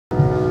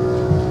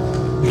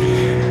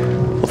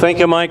Thank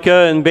you,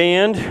 Micah and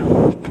band.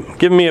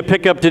 Giving me a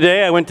pickup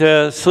today. I went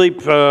to sleep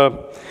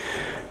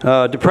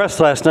depressed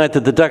last night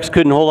that the Ducks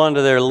couldn't hold on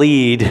to their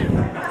lead.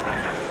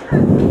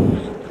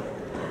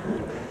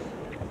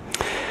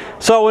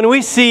 So when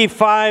we see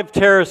 5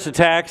 terrorist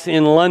attacks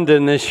in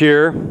London this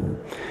year,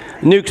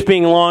 nukes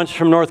being launched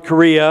from North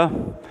Korea,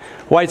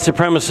 white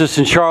supremacists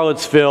in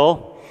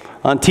Charlottesville,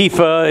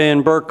 Antifa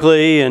in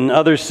Berkeley and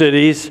other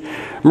cities,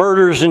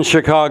 murders in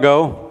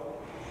Chicago,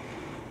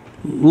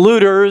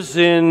 looters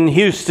in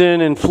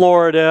Houston and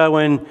Florida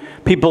when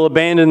people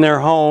abandon their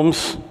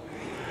homes,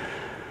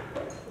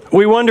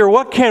 we wonder,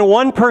 what can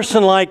one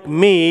person like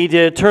me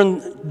do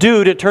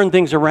to turn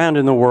things around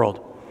in the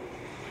world?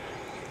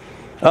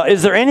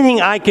 Is there anything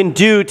I can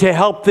do to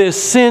help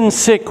this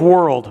sin-sick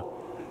world?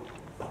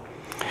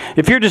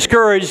 If you're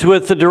discouraged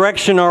with the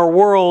direction our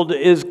world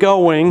is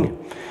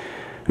going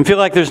and feel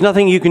like there's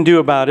nothing you can do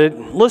about it,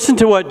 listen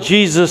to what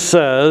Jesus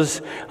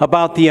says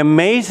about the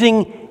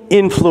amazing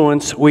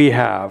influence we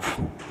have.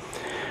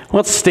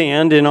 Let's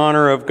stand in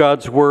honor of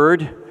God's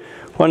Word.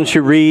 Why don't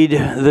you read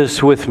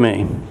this with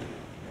me?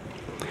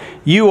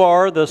 You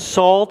are the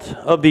salt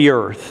of the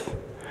earth,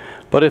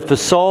 but if the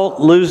salt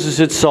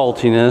loses its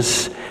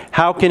saltiness,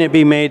 how can it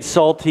be made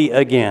salty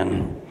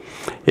again?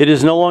 It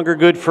is no longer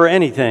good for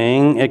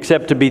anything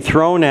except to be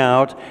thrown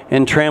out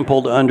and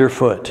trampled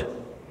underfoot.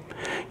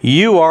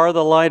 You are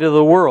the light of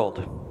the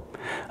world.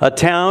 A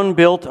town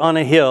built on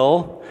a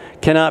hill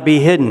cannot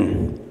be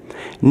hidden.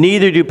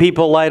 Neither do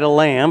people light a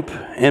lamp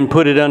and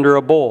put it under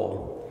a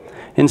bowl.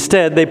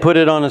 Instead, they put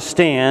it on a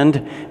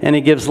stand, and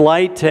it gives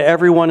light to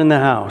everyone in the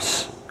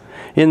house.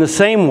 In the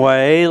same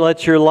way,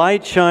 let your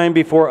light shine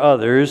before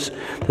others,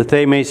 that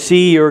they may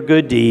see your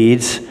good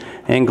deeds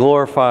and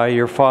glorify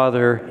your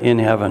Father in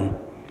heaven.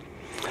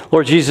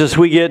 Lord Jesus,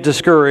 we get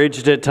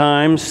discouraged at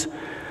times,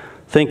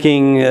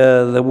 thinking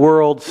the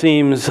world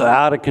seems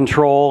out of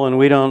control and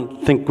we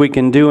don't think we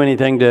can do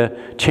anything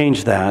to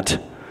change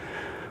that.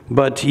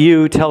 But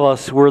you tell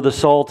us we're the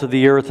salt of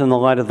the earth and the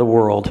light of the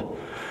world.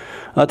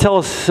 Tell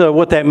us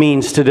what that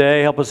means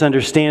today. Help us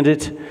understand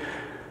it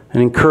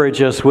and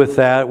encourage us with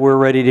that. We're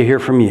ready to hear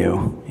from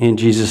you. In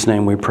Jesus'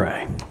 name we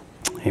pray.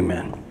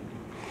 Amen.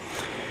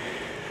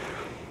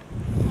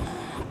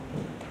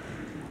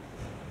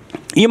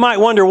 You might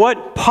wonder,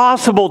 what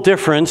possible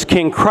difference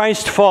can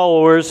Christ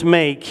followers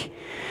make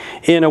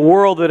in a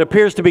world that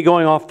appears to be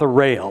going off the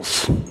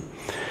rails?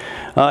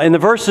 In the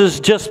verses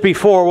just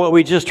before what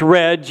we just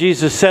read,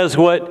 Jesus says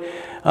what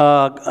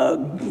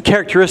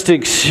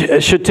characteristics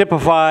should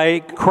typify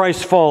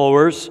Christ's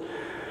followers.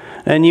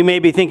 And you may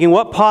be thinking,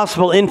 what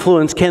possible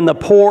influence can the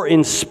poor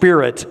in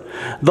spirit,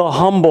 the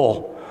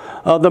humble,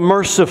 the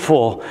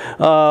merciful,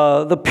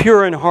 the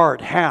pure in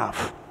heart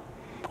have?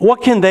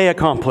 What can they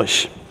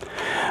accomplish?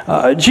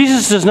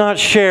 Jesus does not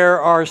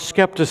share our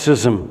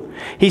skepticism.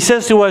 He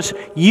says to us,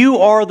 you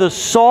are the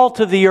salt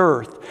of the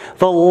earth,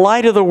 the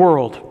light of the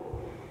world.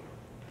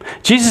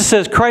 Jesus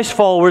says Christ's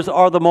followers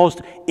are the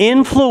most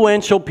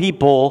influential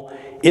people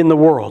in the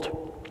world.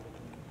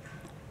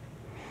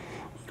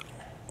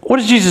 What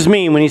does Jesus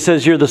mean when he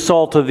says you're the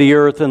salt of the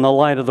earth and the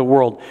light of the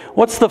world?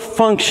 What's the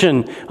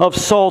function of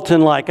salt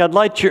and light? I'd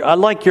like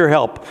your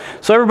help.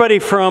 So everybody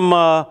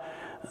from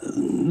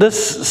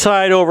this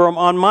side over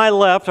on my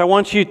left, I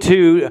want you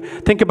to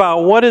think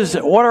about what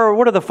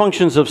are the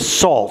functions of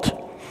salt?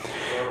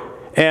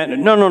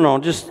 And no,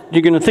 just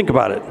you're going to think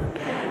about it.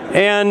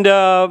 And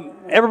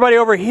everybody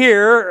over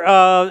here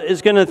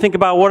is going to think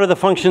about what are the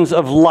functions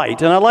of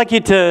light. And I'd like you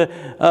to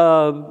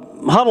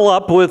huddle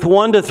up with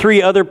 1 to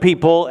 3 other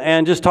people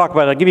and just talk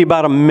about it. I'll give you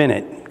about a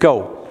minute.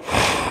 Go.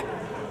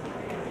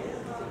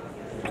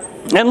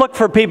 And look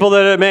for people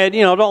that have made,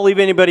 don't leave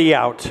anybody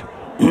out.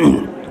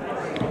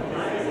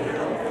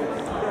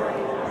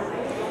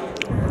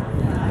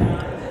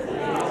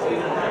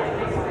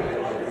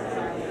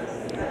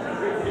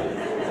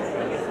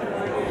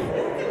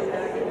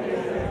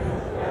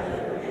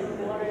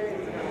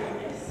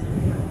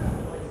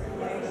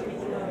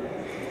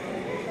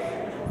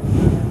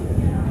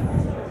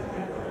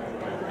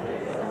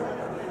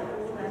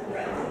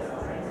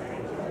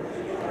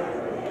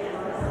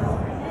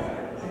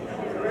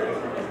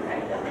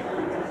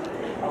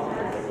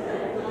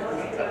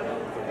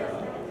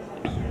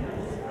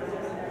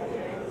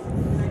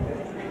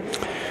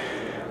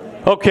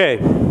 Okay,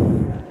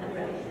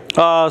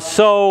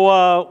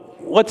 so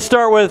let's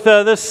start with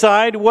this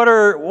side. What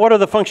are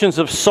the functions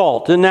of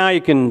salt? And now you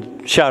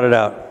can shout it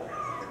out.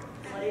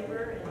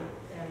 Flavor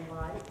and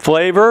life.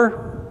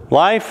 Flavor,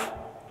 life,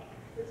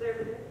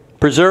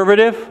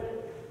 preservative.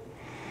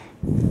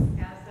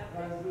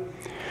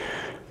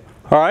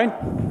 All right.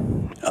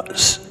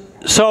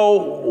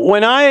 So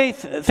when I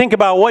think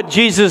about what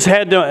Jesus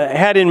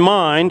had in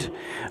mind,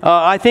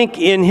 I think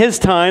in his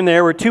time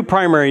there were 2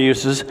 primary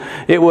uses.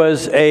 It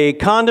was a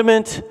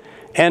condiment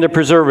and a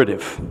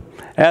preservative.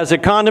 As a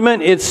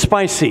condiment, it's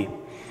spicy.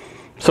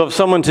 So if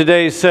someone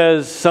today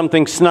says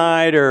something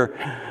snide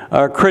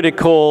or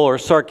critical or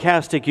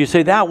sarcastic, you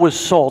say, that was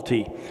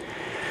salty.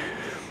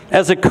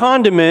 As a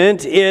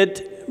condiment,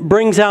 it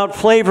brings out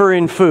flavor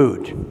in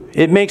food.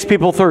 It makes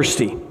people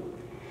thirsty.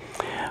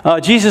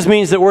 Jesus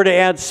means that we're to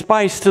add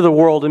spice to the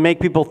world and make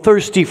people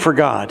thirsty for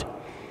God.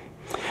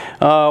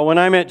 When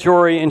I met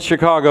Jory in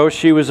Chicago,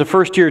 she was a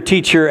first-year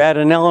teacher at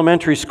an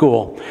elementary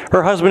school.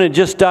 Her husband had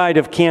just died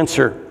of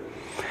cancer.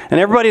 And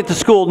everybody at the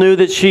school knew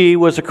that she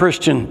was a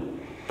Christian.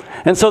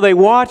 And so they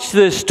watched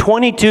this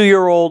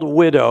 22-year-old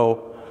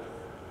widow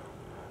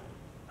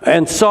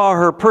and saw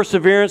her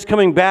perseverance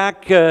coming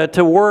back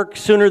to work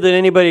sooner than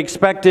anybody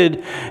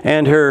expected,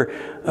 and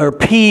her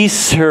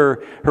peace, her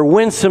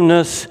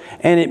winsomeness,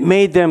 and it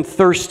made them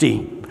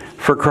thirsty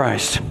for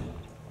Christ.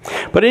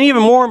 But an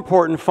even more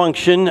important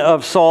function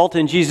of salt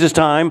in Jesus'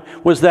 time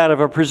was that of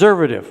a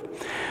preservative.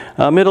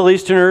 Middle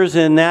Easterners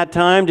in that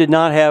time did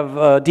not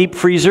have deep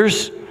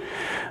freezers.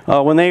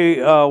 When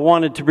they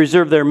wanted to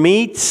preserve their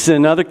meats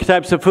and other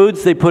types of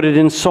foods, they put it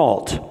in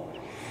salt.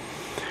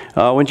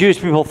 When Jewish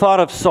people thought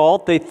of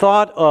salt, they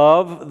thought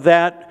of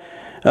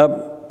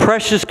that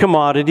precious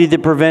commodity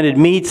that prevented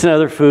meats and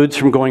other foods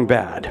from going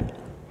bad.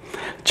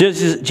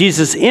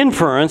 Jesus'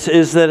 inference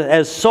is that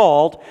as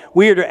salt,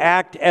 we are to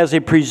act as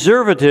a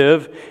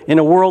preservative in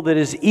a world that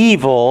is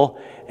evil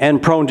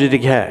and prone to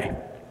decay.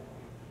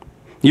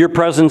 Your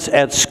presence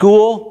at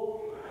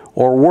school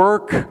or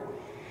work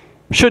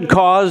should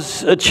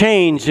cause a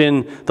change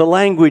in the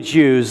language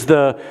used,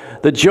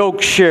 the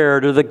joke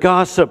shared, or the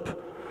gossip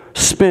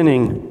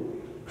spinning.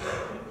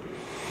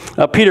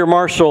 Peter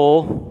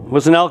Marshall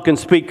was an Elkin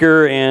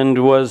speaker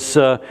and was,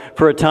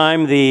 for a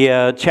time,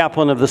 the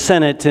chaplain of the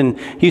Senate, and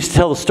he used to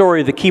tell the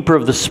story of the keeper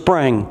of the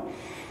spring.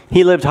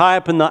 He lived high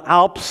up in the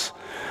Alps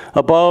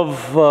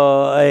above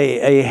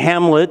a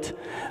hamlet,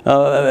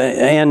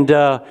 and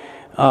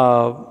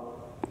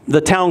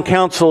the town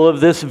council of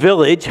this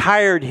village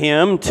hired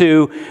him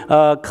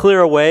to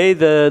clear away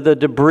the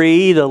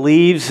debris, the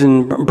leaves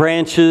and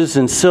branches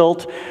and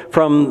silt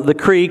from the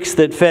creeks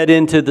that fed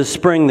into the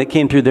spring that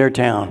came through their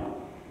town.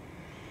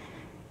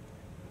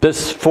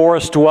 This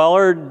forest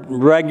dweller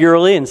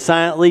regularly and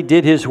silently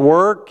did his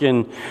work,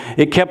 and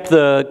it kept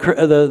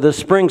the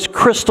springs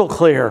crystal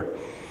clear.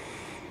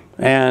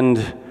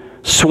 And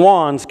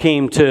swans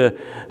came to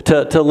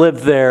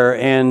live there,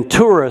 and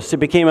tourists, it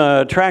became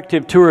an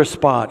attractive tourist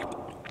spot.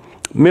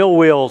 Mill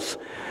wheels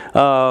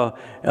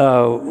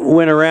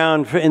went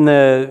around in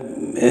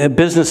the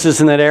businesses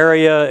in that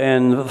area,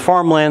 and the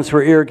farmlands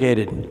were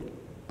irrigated.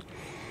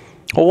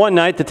 Well, one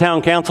night the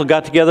town council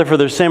got together for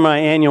their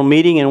semi-annual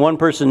meeting, and one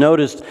person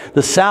noticed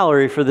the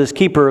salary for this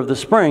keeper of the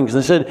springs.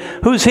 They said,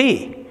 "Who's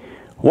he?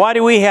 Why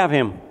do we have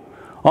him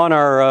on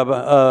our,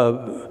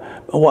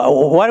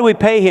 why do we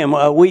pay him?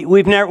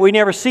 We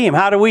never see him.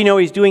 How do we know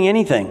he's doing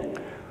anything?"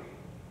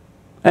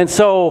 And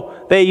so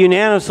they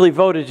unanimously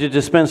voted to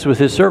dispense with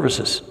his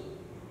services.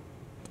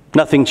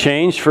 Nothing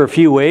changed for a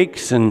few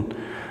weeks, and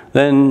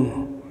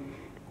then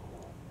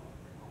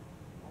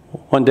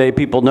one day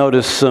people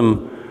noticed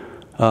some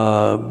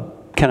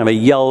kind of a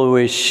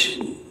yellowish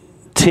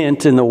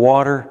tint in the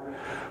water.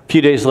 A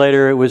few days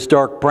later it was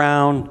dark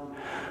brown,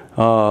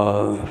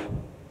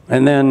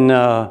 and then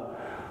the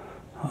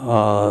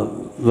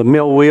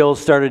mill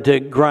wheels started to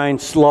grind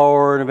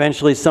slower, and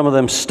eventually some of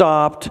them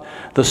stopped.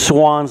 The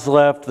swans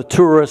left, the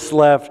tourists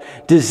left.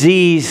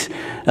 Disease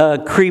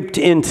creeped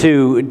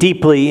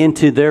deeply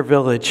into their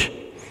village.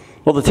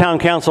 Well, the town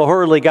council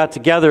hurriedly got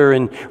together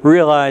and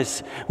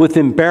realized with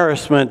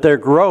embarrassment their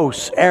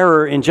gross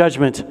error in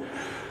judgment.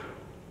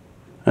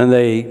 And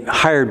they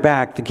hired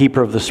back the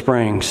keeper of the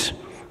springs.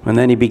 And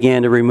then he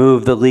began to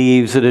remove the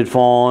leaves that had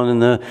fallen and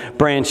the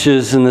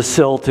branches and the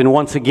silt. And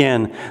once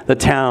again, the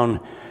town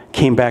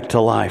came back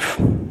to life.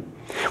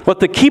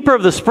 What the keeper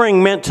of the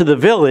spring meant to the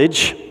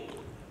village,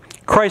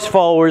 Christ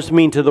followers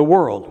mean to the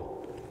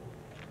world.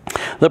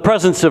 The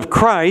presence of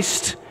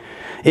Christ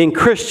in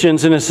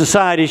Christians in a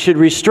society should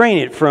restrain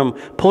it from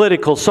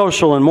political,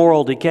 social, and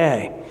moral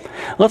decay.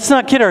 Let's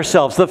not kid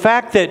ourselves. The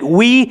fact that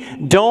we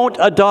don't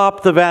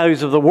adopt the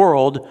values of the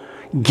world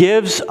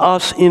gives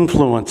us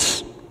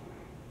influence.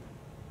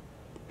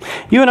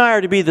 You and I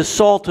are to be the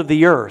salt of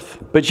the earth,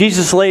 but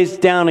Jesus lays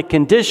down a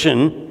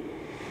condition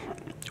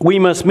we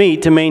must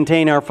meet to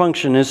maintain our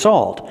function as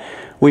salt.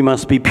 We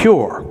must be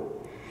pure.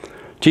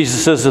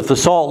 Jesus says if the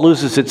salt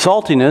loses its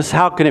saltiness,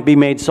 how can it be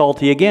made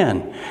salty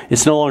again?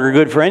 It's no longer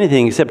good for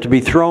anything except to be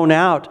thrown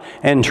out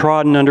and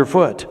trodden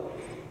underfoot.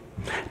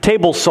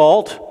 Table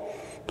salt,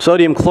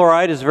 sodium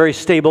chloride, is a very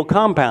stable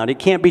compound. It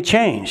can't be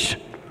changed,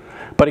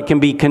 but it can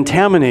be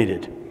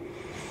contaminated.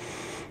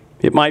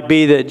 It might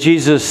be that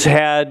Jesus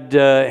had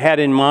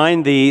in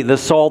mind the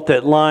salt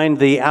that lined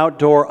the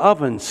outdoor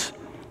ovens.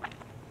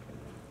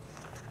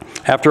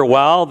 After a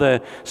while,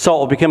 the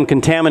salt would become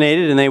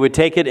contaminated, and they would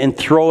take it and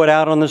throw it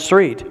out on the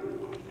street.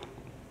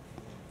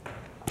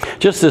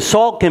 Just as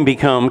salt can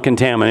become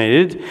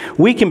contaminated,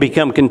 we can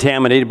become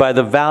contaminated by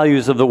the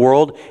values of the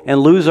world and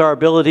lose our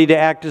ability to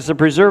act as a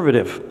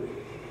preservative.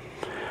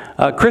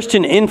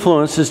 Christian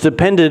influence is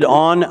dependent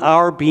on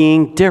our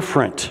being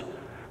different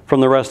from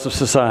the rest of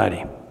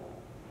society.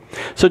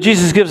 So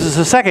Jesus gives us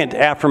a second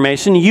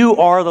affirmation: you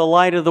are the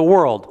light of the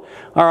world.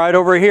 All right,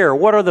 over here,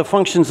 what are the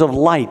functions of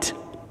light?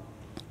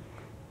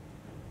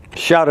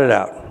 Shout it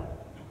out.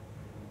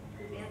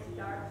 Prevents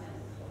darkness.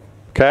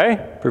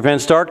 Okay,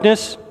 prevents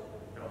darkness.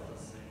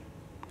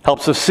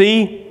 Helps us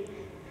see.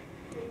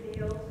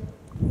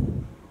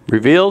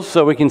 Reveals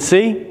so we can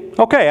see.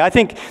 Okay, I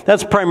think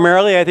that's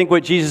primarily,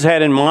 what Jesus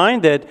had in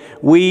mind, that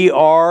we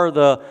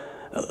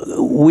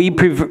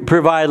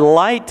provide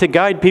light to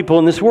guide people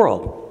in this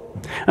world.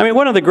 I mean,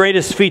 one of the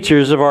greatest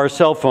features of our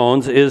cell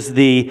phones is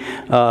the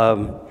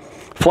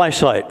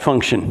flashlight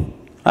function.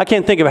 I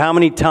can't think of how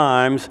many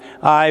times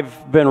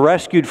I've been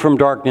rescued from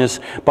darkness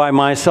by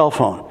my cell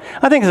phone.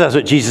 I think that's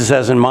what Jesus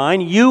has in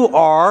mind. You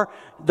are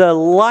the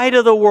light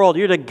of the world.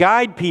 You're to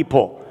guide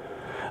people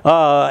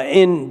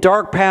in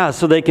dark paths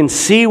so they can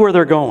see where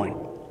they're going.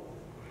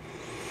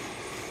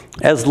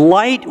 As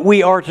light,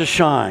 we are to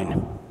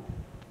shine.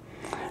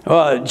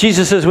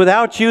 Jesus says,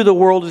 without you, the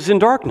world is in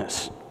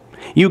darkness.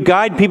 You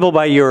guide people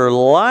by your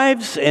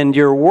lives and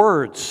your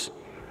words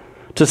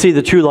to see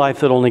the true life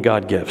that only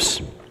God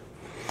gives.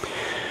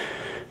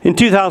 In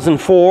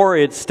 2004,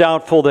 it's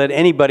doubtful that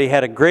anybody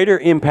had a greater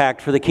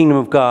impact for the kingdom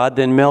of God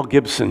than Mel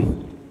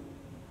Gibson.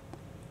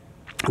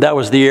 That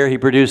was the year he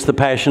produced The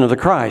Passion of the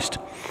Christ.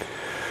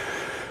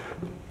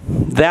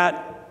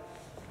 That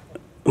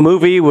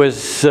movie was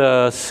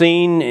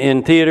seen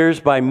in theaters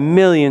by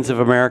millions of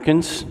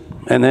Americans,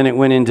 and then it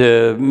went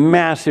into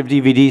massive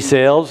DVD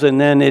sales, and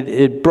then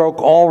it broke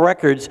all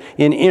records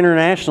in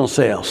international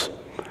sales.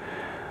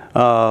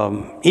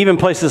 Even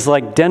places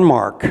like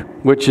Denmark,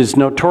 which is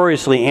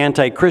notoriously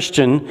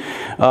anti-Christian,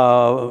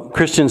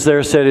 Christians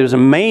there said it was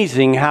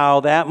amazing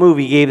how that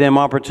movie gave them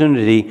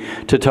opportunity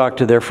to talk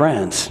to their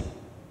friends.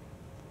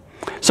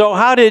 So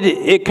how did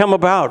it come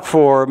about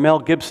for Mel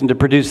Gibson to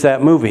produce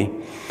that movie?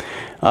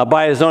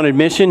 By his own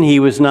admission, he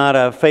was not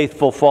a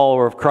faithful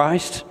follower of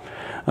Christ.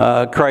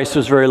 Christ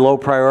was very low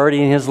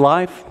priority in his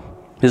life.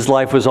 His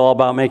life was all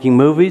about making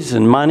movies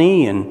and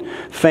money and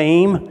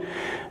fame.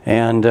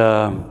 And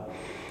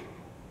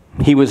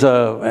he was,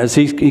 as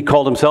he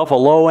called himself, a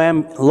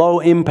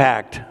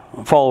low-impact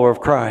follower of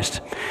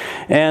Christ.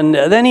 And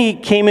then he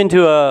came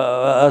into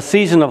a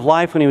season of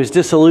life when he was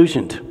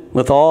disillusioned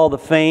with all the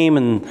fame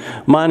and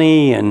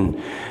money, and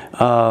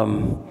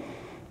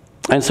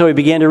so he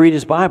began to read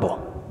his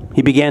Bible.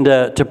 He began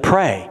to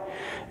pray,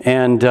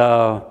 and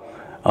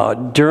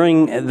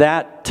during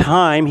that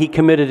time, he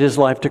committed his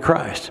life to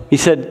Christ. He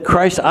said,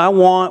 Christ, I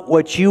want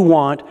what you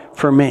want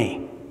for me.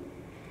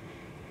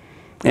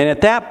 And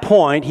at that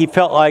point, he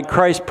felt like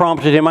Christ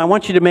prompted him, I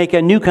want you to make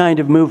a new kind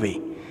of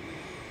movie.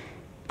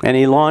 And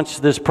he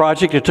launched this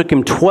project. It took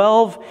him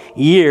 12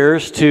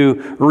 years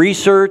to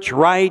research,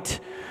 write,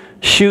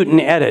 shoot, and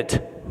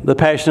edit The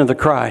Passion of the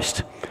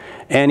Christ.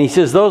 And he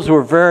says those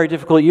were very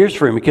difficult years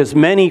for him because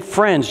many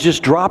friends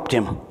just dropped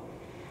him.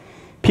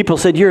 People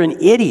said, you're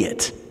an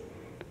idiot.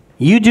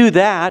 You do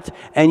that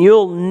and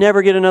you'll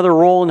never get another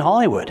role in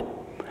Hollywood.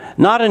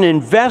 Not an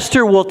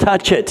investor will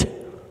touch it.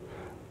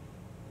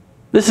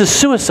 This is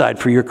suicide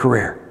for your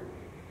career.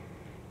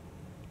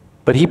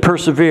 But he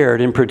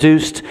persevered and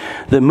produced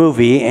the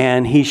movie,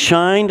 and he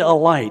shined a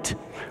light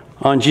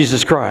on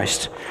Jesus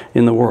Christ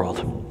in the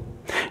world.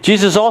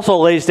 Jesus also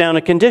lays down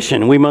a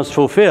condition we must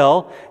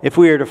fulfill if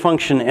we are to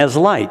function as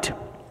light.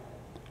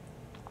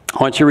 I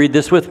want you to read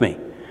this with me.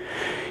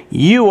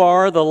 You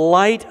are the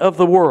light of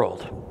the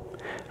world.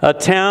 A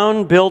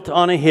town built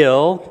on a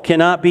hill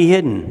cannot be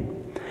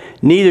hidden.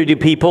 Neither do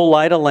people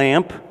light a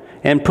lamp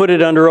and put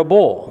it under a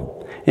bowl.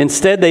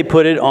 Instead, they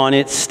put it on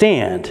its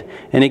stand,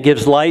 and it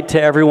gives light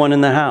to everyone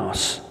in the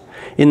house.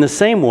 In the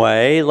same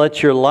way,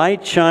 let your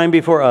light shine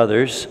before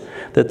others,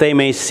 that they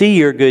may see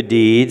your good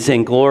deeds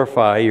and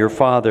glorify your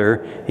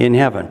Father in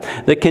heaven.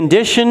 The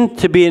condition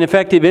to be an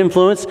effective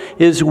influence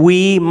is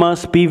we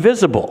must be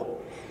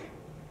visible.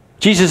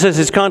 Jesus says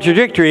it's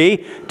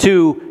contradictory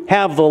to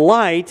have the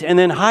light and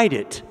then hide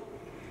it.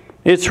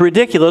 It's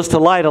ridiculous to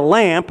light a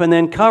lamp and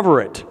then cover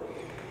it.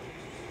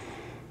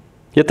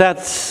 Yet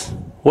that's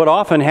what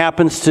often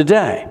happens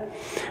today.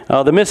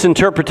 The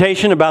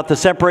misinterpretation about the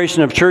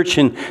separation of church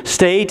and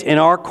state in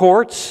our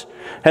courts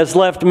has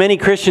left many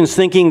Christians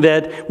thinking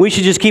that we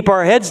should just keep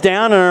our heads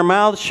down and our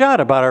mouths shut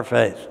about our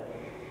faith.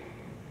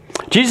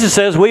 Jesus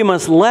says we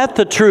must let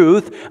the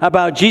truth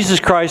about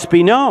Jesus Christ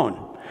be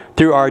known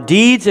through our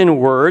deeds and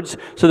words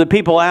so that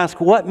people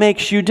ask, what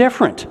makes you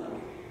different?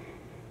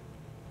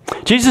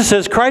 Jesus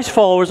says Christ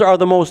followers are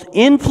the most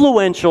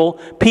influential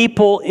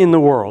people in the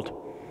world.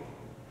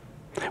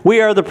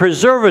 We are the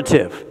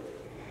preservative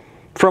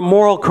from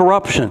moral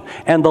corruption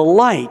and the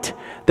light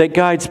that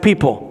guides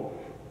people.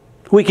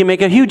 We can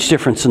make a huge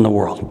difference in the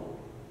world.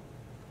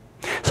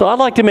 So I'd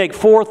like to make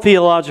 4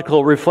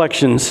 theological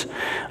reflections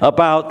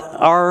about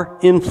our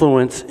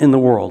influence in the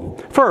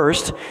world.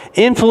 First,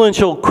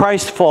 influential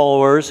Christ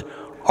followers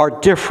are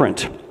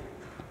different.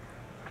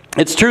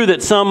 It's true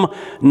that some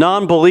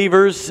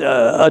non-believers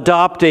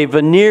adopt a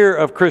veneer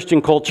of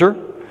Christian culture,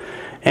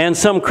 and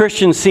some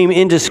Christians seem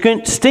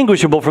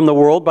indistinguishable from the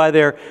world by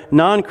their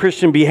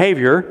non-Christian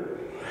behavior.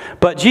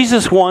 But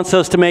Jesus wants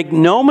us to make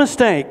no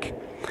mistake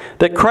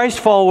that Christ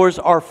followers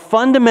are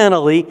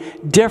fundamentally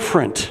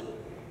different.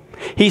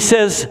 He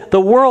says, the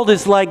world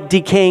is like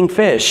decaying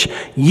fish.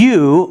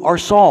 You are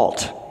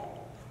salt.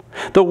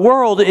 The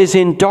world is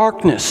in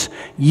darkness.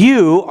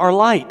 You are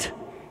light.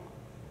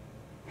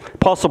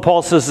 Apostle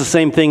Paul says the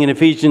same thing in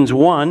Ephesians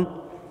 1.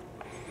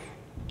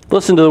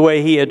 Listen to the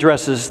way he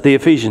addresses the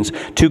Ephesians.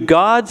 To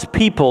God's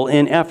people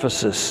in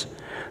Ephesus,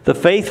 the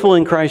faithful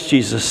in Christ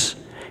Jesus,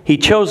 He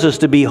chose us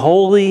to be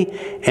holy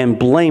and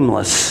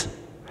blameless.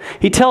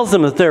 He tells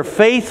them that they're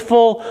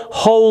faithful,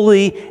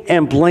 holy,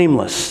 and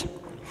blameless.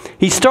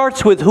 He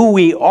starts with who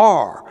we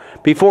are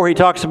before he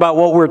talks about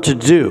what we're to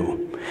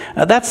do.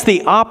 That's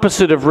the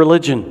opposite of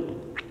religion.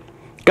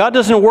 God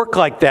doesn't work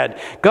like that.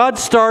 God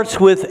starts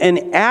with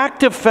an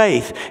act of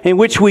faith in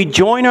which we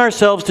join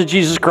ourselves to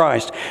Jesus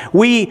Christ.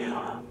 We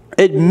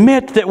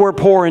admit that we're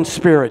poor in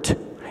spirit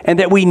and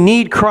that we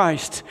need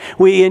Christ.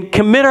 We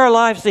commit our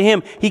lives to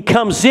Him. He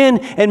comes in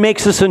and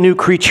makes us a new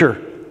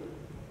creature.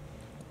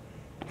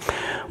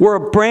 We're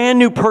a brand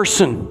new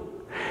person.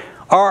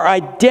 Our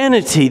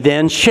identity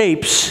then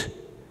shapes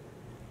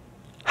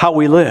how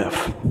we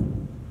live.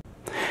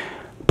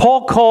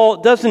 Paul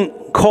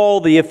doesn't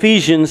call the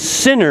Ephesians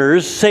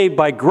sinners saved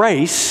by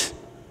grace.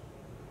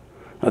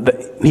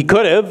 He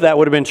could have, that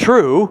would have been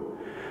true.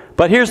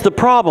 But here's the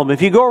problem.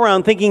 If you go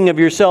around thinking of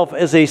yourself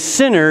as a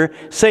sinner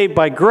saved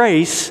by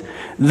grace,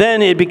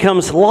 then it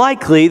becomes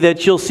likely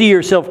that you'll see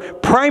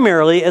yourself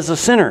primarily as a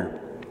sinner.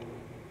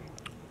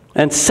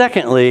 And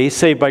secondly,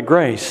 saved by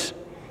grace.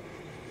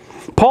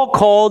 Paul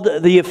called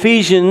the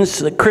Ephesians,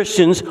 the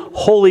Christians,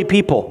 holy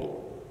people.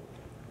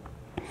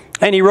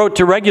 And he wrote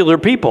to regular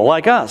people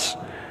like us.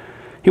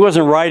 He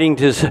wasn't writing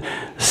to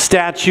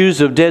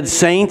statues of dead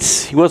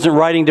saints. He wasn't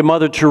writing to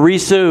Mother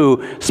Teresa,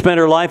 who spent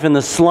her life in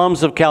the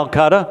slums of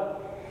Calcutta.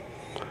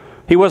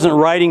 He wasn't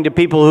writing to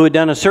people who had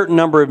done a certain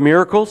number of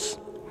miracles.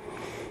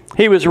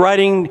 He was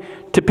writing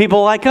to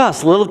people like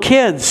us, little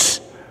kids,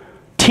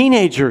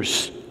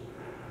 teenagers,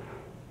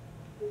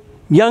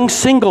 young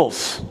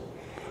singles,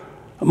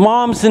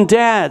 moms and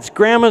dads,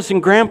 grandmas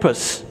and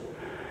grandpas.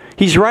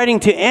 He's writing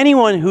to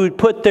anyone who would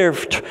put their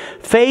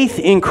faith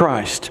in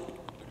Christ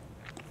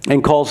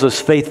and calls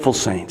us faithful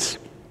saints.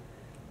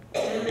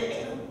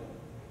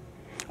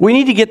 We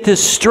need to get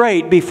this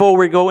straight before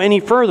we go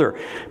any further,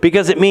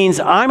 because it means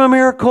I'm a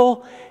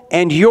miracle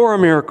and you're a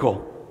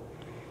miracle.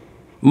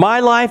 My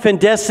life and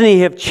destiny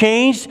have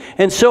changed,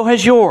 and so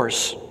has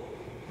yours.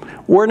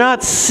 We're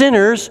not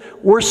sinners,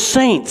 we're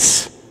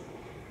saints.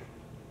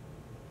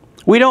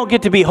 We don't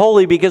get to be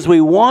holy because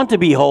we want to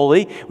be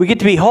holy. We get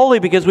to be holy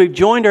because we've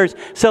joined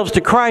ourselves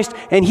to Christ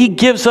and He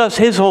gives us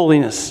His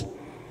holiness.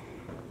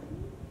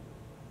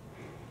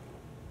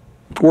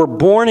 We're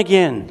born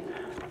again,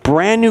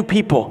 brand new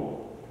people.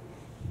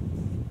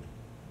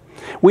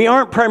 We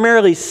aren't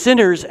primarily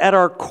sinners at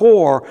our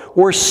core.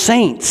 We're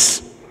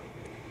saints.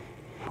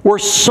 We're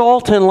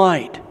salt and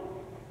light.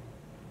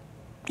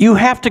 You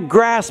have to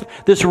grasp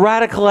this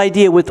radical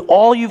idea with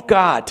all you've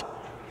got.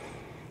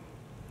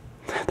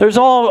 There's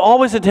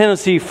always a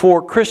tendency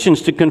for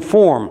Christians to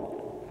conform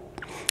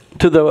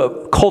to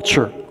the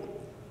culture.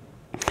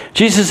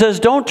 Jesus says,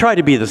 don't try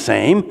to be the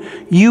same.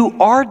 You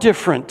are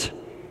different.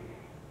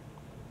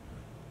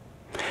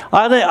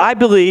 I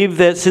believe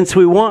that since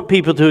we want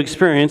people to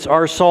experience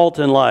our salt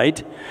and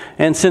light,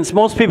 and since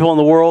most people in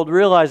the world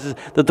realize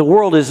that the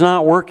world is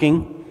not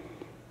working,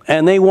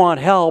 and they want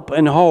help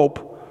and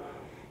hope,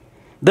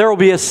 there will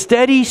be a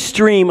steady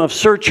stream of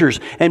searchers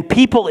and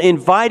people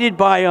invited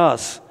by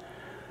us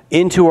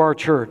into our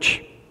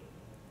church.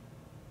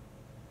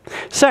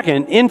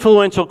 Second,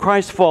 influential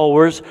Christ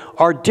followers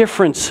are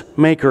difference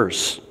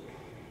makers.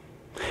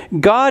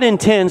 God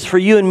intends for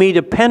you and me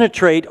to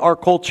penetrate our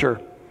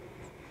culture.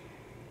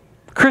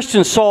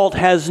 Christian salt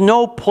has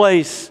no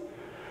place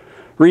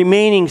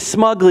remaining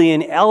smugly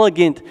in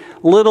elegant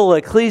little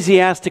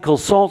ecclesiastical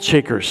salt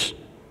shakers.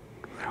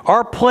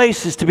 Our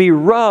place is to be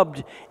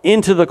rubbed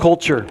into the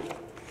culture.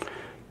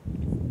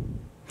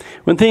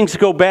 When things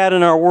go bad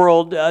in our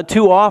world,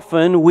 too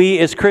often we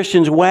as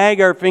Christians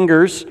wag our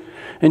fingers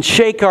and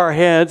shake our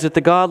heads at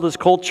the godless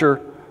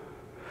culture.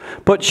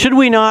 But should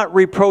we not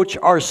reproach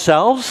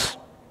ourselves?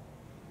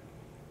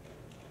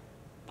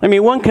 I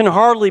mean, one can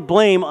hardly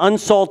blame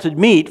unsalted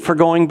meat for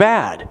going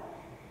bad.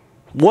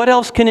 What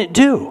else can it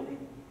do?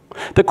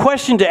 The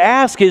question to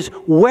ask is,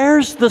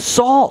 where's the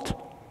salt?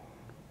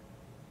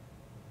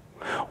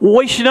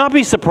 We should not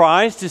be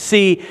surprised to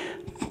see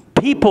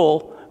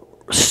people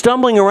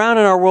stumbling around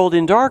in our world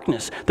in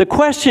darkness. The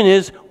question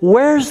is,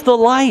 where's the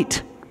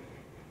light?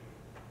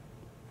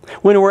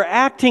 When we're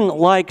acting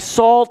like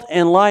salt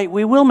and light,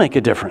 we will make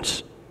a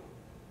difference.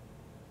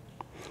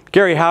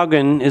 Gary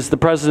Haugen is the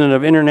president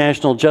of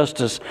International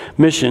Justice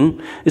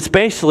Mission. It's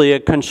basically a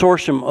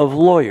consortium of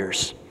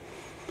lawyers.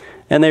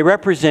 And they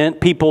represent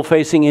people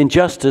facing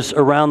injustice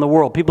around the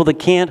world, people that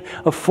can't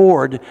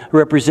afford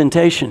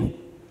representation.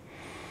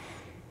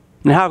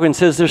 And Haugen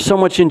says there's so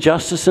much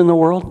injustice in the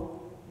world.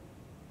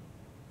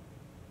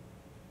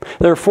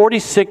 There are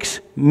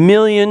 46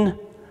 million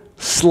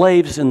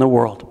slaves in the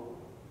world.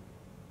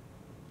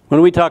 When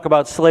we talk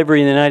about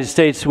slavery in the United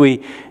States, we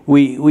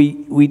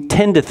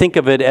tend to think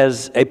of it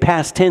as a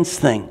past tense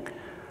thing,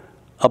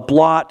 a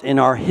blot in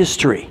our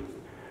history.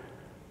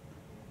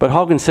 But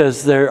Hogan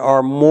says there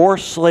are more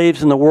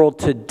slaves in the world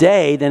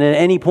today than at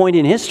any point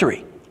in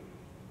history.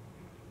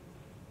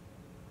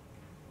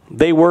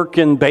 They work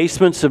in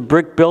basements of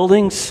brick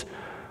buildings,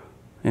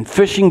 in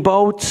fishing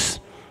boats,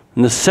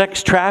 in the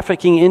sex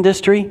trafficking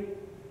industry.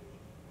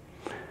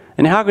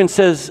 And Hogan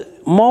says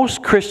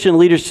most Christian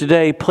leaders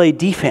today play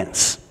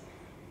defense.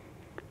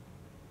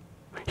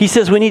 He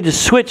says we need to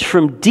switch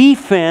from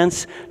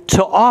defense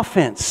to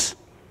offense.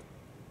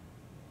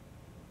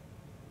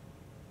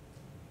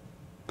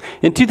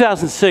 In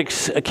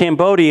 2006,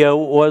 Cambodia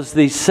was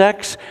the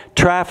sex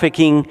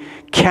trafficking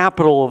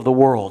capital of the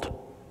world.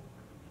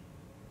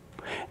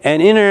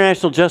 And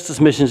international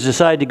justice missions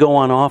decided to go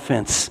on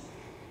offense.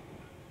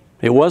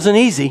 It wasn't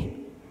easy.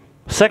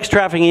 Sex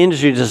trafficking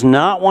industry does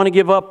not want to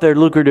give up their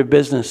lucrative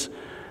business.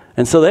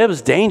 And so that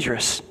was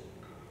dangerous.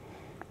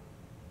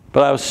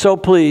 But I was so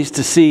pleased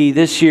to see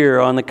this year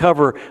on the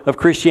cover of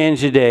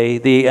Christianity Today,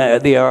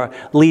 the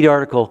lead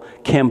article,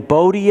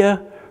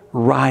 Cambodia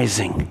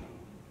Rising.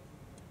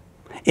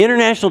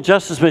 International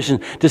Justice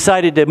Mission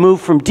decided to move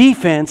from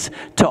defense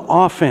to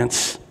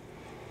offense.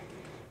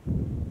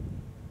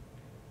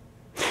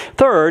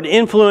 Third,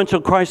 influential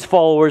Christ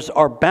followers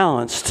are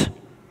balanced.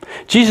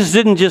 Jesus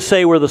didn't just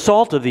say we're the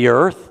salt of the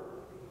earth.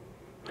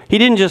 He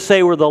didn't just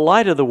say we're the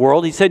light of the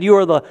world. He said you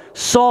are the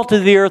salt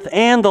of the earth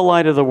and the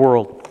light of the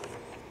world.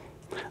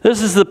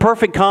 This is the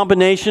perfect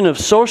combination of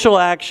social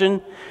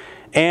action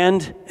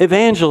and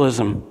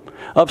evangelism,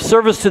 of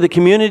service to the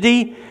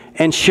community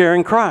and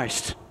sharing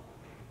Christ.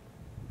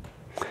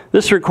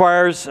 This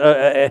requires,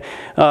 as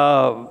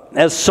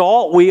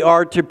salt, we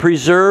are to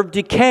preserve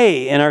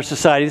decay in our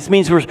society. This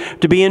means we're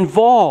to be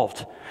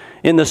involved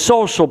in the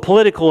social,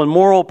 political, and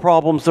moral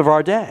problems of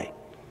our day.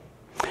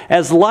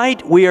 As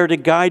light, we are to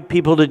guide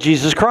people to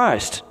Jesus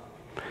Christ,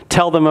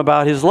 tell them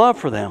about His love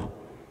for them.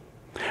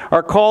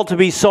 Our call to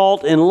be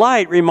salt and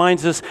light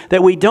reminds us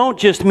that we don't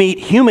just meet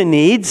human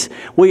needs,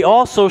 we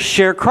also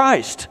share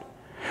Christ.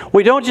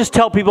 We don't just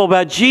tell people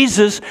about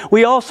Jesus,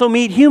 we also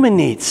meet human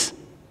needs.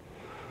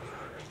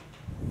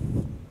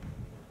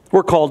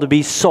 We're called to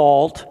be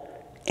salt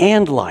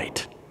and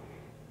light.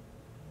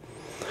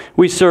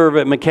 We serve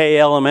at McKay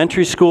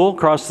Elementary School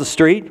across the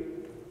street.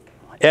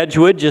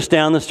 Edgewood, just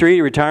down the street,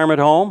 a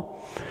retirement home.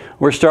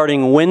 We're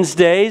starting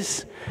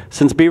Wednesdays.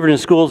 Since Beaverton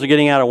schools are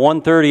getting out at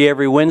 1:30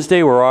 every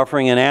Wednesday, we're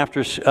offering an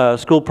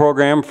after-school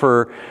program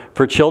for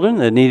children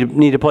that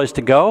need a place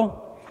to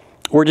go.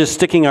 We're just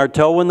sticking our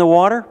toe in the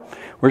water.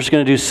 We're just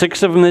going to do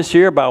 6 of them this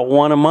year, about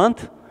 1 a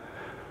month.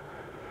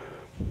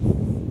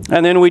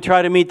 And then we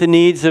try to meet the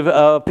needs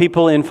of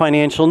people in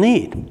financial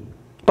need.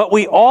 But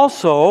we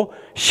also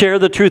share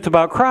the truth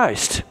about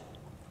Christ.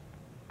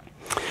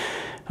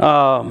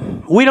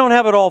 We don't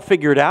have it all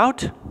figured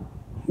out.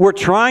 We're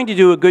trying to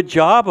do a good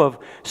job of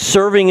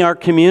serving our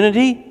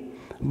community,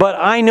 but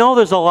I know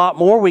there's a lot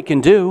more we can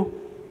do.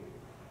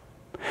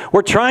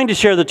 We're trying to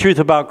share the truth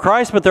about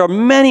Christ, but there are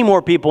many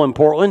more people in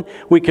Portland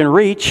we can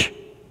reach.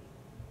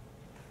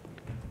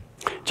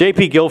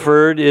 J.P.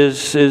 Guilford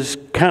is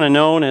kind of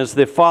known as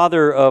the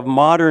father of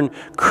modern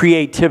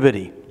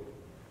creativity.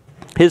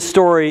 His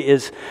story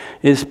is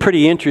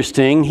pretty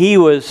interesting. He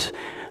was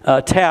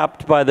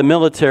tapped by the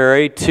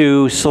military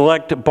to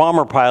select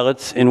bomber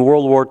pilots in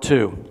World War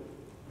II.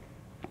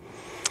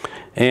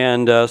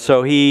 And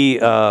so he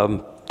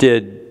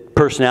did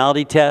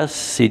personality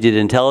tests, he did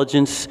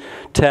intelligence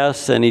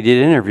tests, and he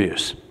did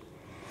interviews.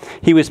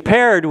 He was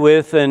paired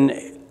with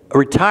a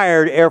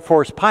retired Air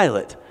Force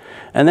pilot.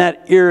 And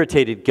that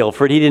irritated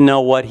Guilford. He didn't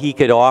know what he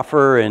could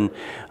offer, and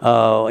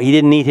he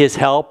didn't need his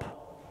help.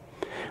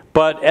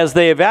 But as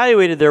they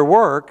evaluated their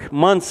work,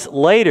 months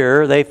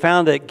later, they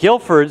found that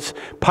Guilford's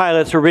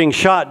pilots were being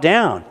shot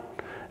down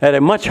at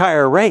a much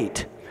higher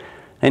rate.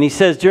 And he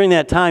says during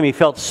that time he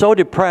felt so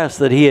depressed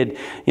that he had,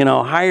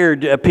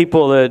 hired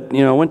people that,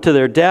 went to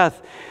their death,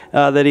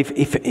 that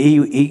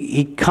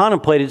he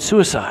contemplated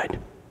suicide.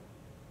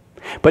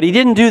 But he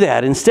didn't do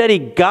that. Instead, he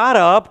got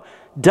up,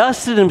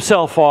 dusted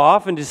himself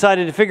off, and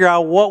decided to figure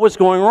out what was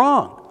going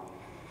wrong.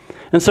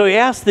 And so he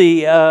asked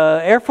the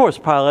Air Force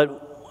pilot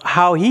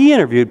how he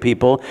interviewed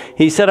people.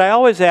 He said, I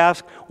always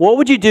ask, what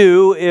would you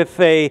do if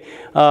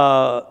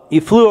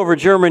you flew over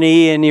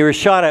Germany and you were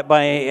shot at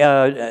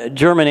by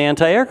German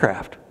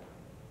anti-aircraft?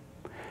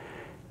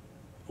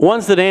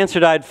 Ones that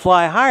answered, I'd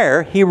fly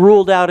higher, he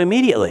ruled out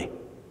immediately.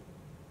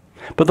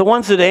 But the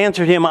ones that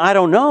answered him, I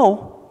don't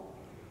know,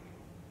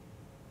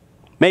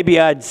 maybe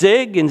I'd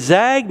zig and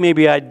zag,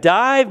 maybe I'd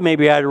dive,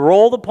 maybe I'd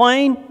roll the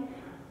plane.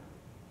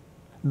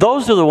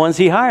 Those are the ones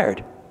he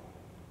hired.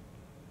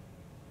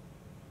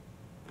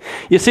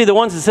 You see, the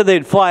ones that said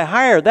they'd fly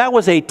higher, that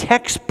was a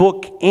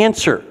textbook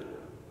answer.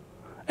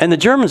 And the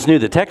Germans knew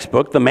the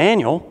textbook, the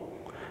manual.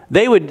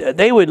 They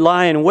would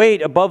lie in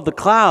wait above the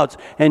clouds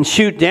and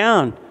shoot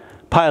down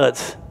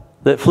pilots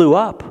that flew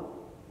up.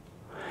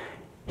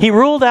 He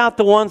ruled out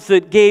the ones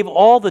that gave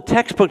all the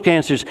textbook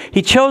answers.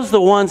 He chose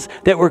the ones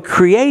that were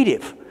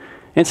creative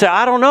and said,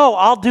 I don't know,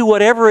 I'll do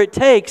whatever it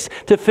takes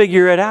to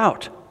figure it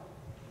out.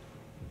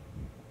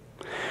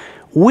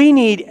 We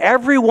need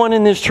everyone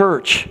in this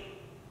church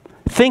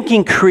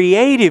thinking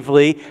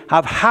creatively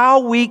of how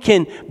we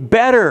can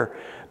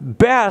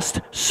best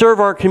serve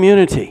our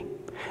community.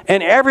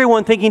 And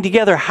everyone thinking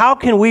together, how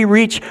can we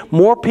reach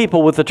more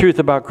people with the truth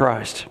about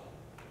Christ?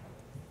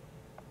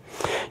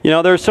 You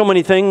know, there are so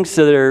many things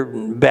that are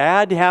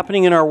bad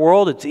happening in our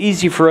world. It's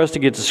easy for us to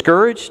get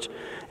discouraged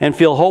and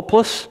feel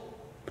hopeless.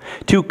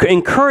 To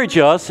encourage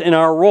us in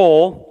our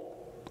role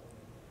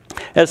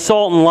as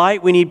salt and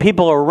light, we need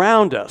people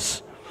around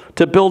us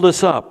to build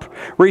us up.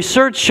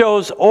 Research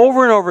shows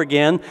over and over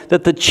again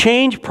that the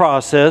change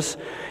process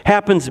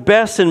happens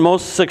best and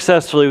most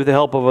successfully with the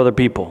help of other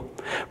people.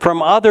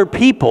 From other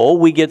people,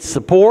 we get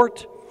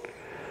support,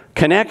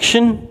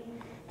 connection,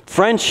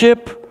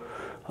 friendship,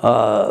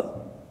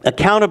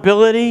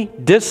 accountability,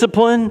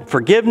 discipline,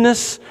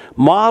 forgiveness,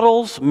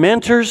 models,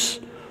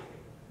 mentors.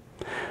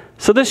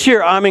 So this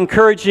year, I'm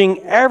encouraging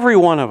every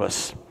one of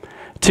us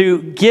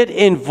to get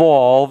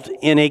involved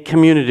in a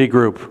community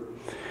group.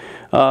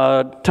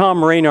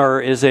 Tom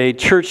Raynor is a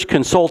church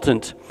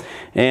consultant,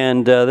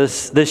 and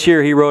this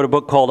year he wrote a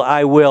book called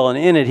I Will, and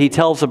in it he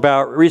tells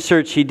about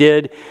research he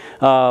did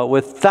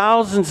with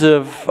thousands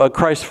of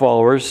Christ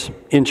followers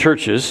in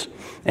churches,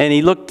 and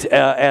he looked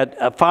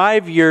at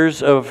 5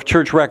 years of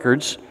church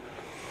records,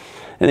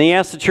 and he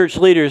asked the church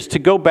leaders to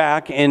go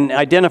back and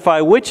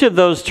identify which of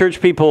those church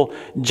people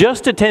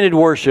just attended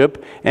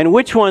worship and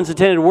which ones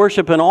attended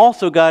worship and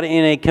also got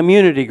in a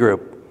community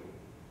group.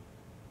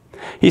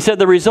 He said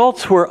the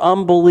results were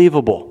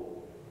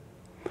unbelievable.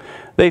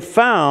 They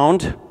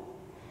found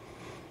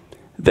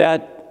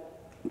that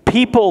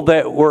people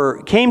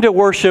that came to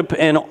worship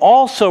and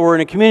also were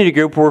in a community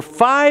group were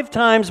 5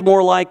 times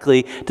more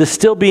likely to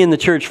still be in the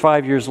church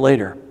 5 years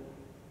later.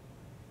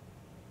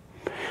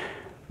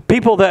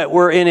 People that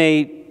were in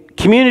a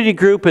community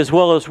group as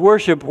well as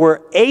worship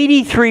were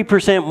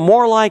 83%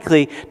 more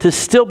likely to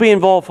still be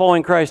involved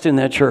following Christ in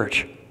that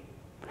church.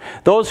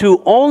 Those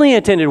who only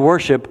attended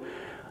worship,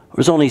 there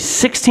was only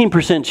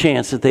 16%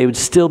 chance that they would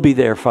still be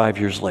there 5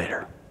 years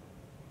later.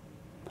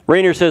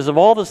 Raynor says of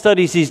all the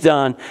studies he's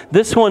done,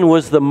 this one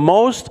was the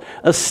most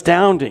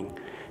astounding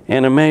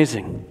and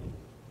amazing.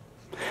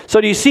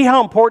 So do you see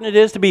how important it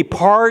is to be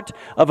part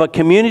of a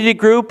community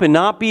group and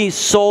not be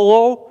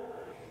solo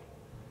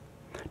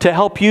to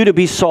help you to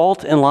be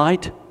salt and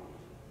light?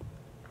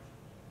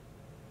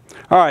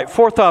 All right,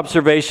 fourth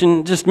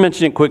observation, just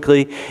mention it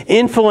quickly.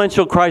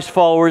 Influential Christ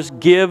followers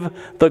give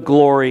the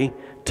glory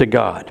to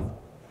God.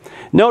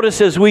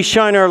 Notice as we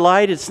shine our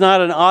light, it's not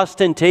an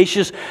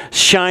ostentatious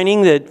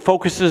shining that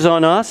focuses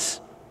on us.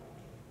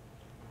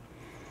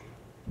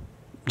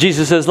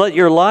 Jesus says, let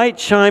your light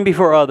shine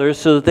before others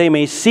so that they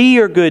may see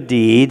your good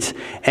deeds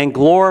and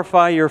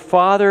glorify your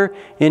Father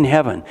in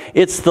heaven.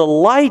 It's the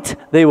light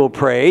they will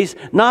praise,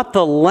 not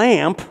the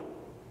lamp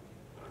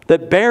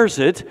that bears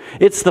it.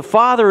 It's the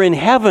Father in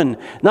heaven,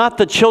 not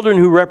the children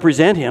who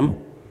represent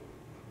Him.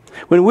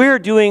 When we're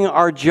doing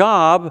our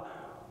job,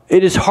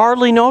 it is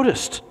hardly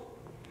noticed.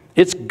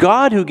 It's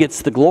God who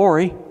gets the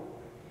glory.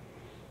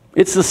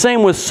 It's the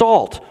same with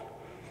salt.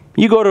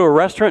 You go to a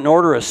restaurant and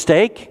order a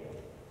steak,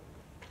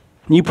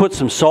 you put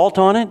some salt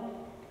on it,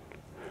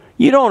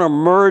 you don't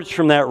emerge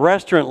from that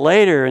restaurant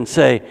later and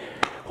say,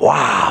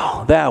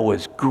 wow, that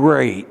was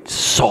great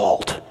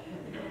salt.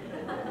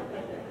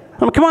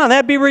 I mean, come on,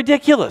 that'd be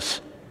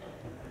ridiculous.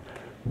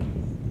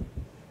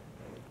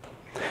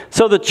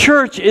 So the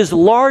church is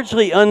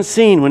largely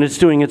unseen when it's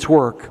doing its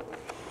work.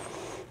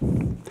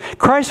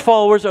 Christ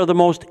followers are the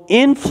most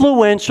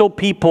influential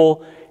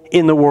people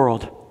in the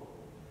world.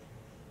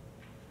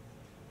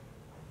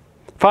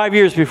 5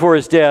 years before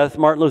his death,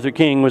 Martin Luther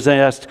King was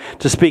asked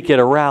to speak at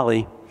a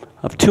rally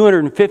of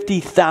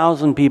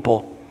 250,000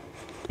 people.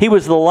 He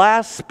was the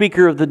last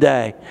speaker of the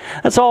day.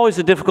 That's always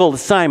a difficult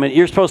assignment.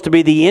 You're supposed to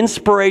be the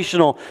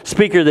inspirational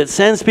speaker that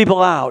sends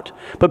people out,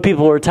 but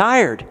people are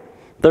tired.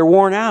 They're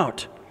worn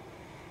out.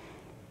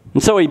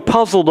 And so he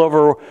puzzled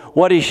over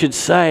what he should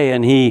say,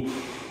 and he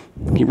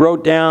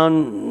wrote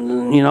down,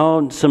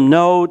 some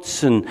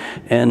notes, and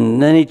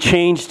then he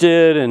changed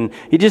it, and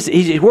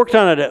he worked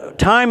on it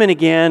time and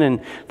again,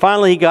 and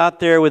finally he got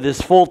there with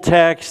his full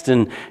text,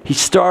 and he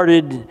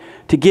started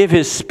to give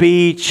his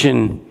speech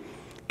and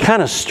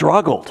kind of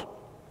struggled.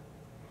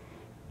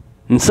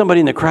 And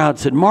somebody in the crowd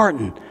said,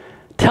 Martin,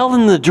 tell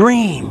them the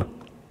dream.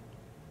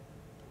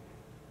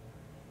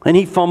 And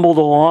he fumbled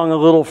along a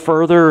little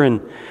further,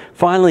 and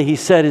finally he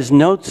set his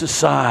notes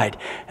aside,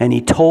 and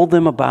he told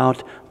them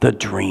about the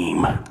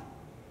dream.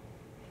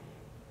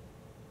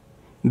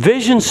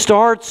 Vision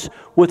starts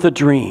with a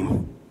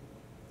dream.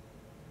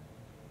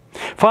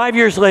 5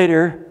 years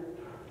later,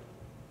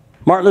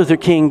 Martin Luther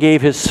King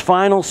gave his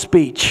final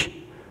speech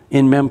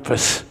in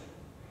Memphis.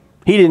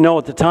 He didn't know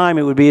at the time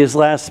it would be his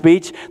last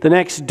speech. The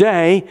next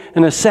day,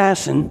 an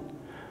assassin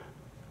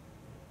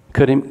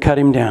cut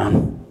him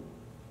down.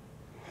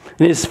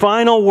 In his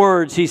final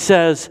words, he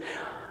says,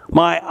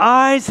 "My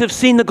eyes have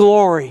seen the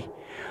glory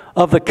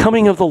of the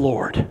coming of the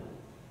Lord."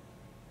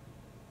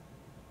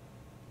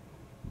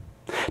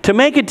 To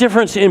make a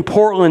difference in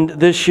Portland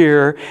this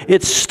year,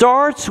 it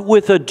starts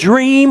with a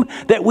dream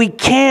that we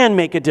can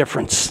make a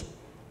difference.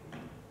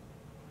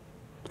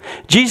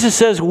 Jesus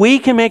says we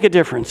can make a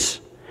difference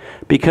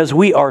because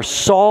we are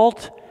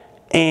salt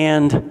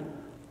and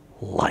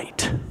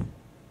light.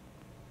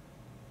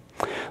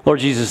 Lord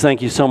Jesus,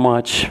 thank you so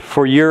much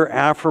for your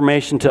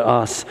affirmation to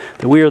us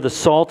that we are the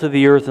salt of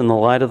the earth and the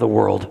light of the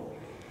world.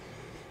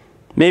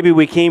 Maybe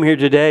we came here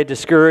today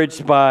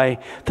discouraged by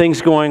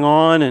things going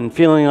on and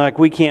feeling like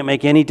we can't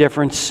make any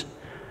difference.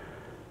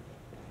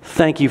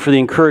 Thank you for the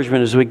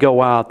encouragement as we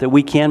go out that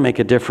we can make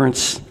a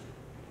difference.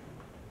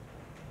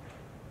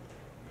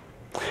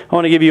 I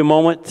want to give you a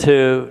moment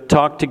to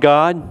talk to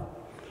God.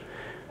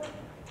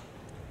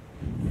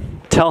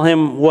 Tell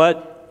Him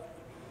what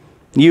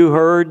you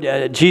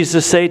heard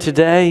Jesus say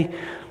today.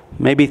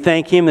 Maybe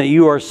thank Him that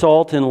you are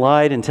salt and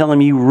light, and tell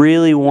Him you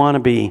really want to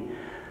be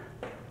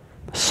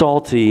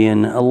salty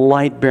and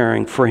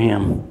light-bearing for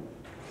Him.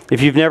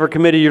 If you've never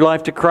committed your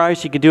life to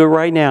Christ, you could do it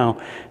right now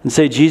and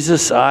say,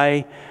 "Jesus,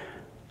 I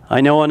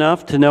know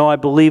enough to know I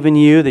believe in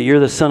you, that you're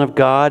the Son of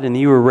God and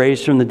you were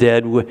raised from the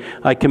dead.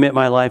 I commit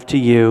my life to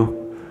you.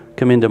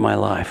 Come into my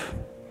life."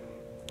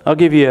 I'll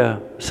give you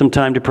some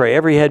time to pray.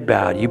 Every head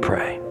bowed, you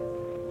pray.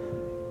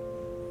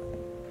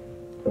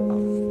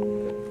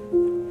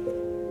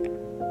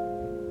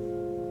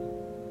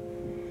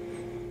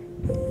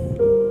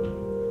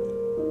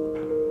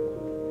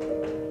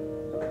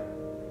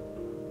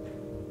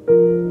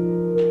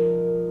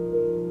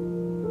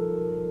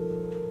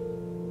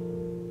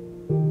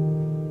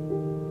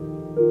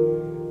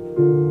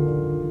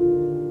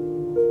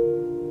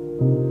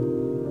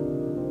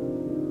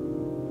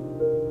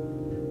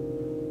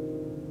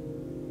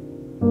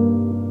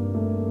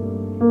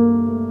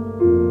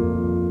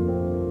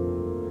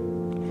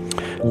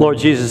 Lord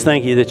Jesus,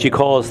 thank you that you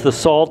call us the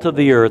salt of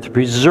the earth,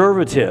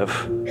 preservative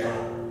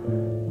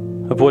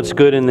of what's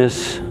good in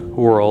this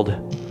world,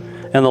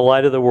 and the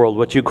light of the world,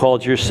 what you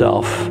called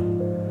yourself.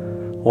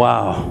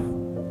 Wow.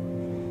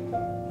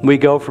 We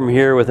go from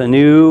here with a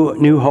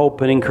new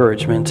hope and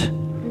encouragement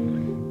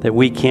that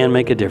we can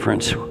make a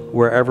difference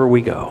wherever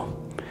we go.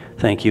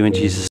 Thank you. In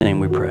Jesus' name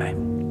we pray.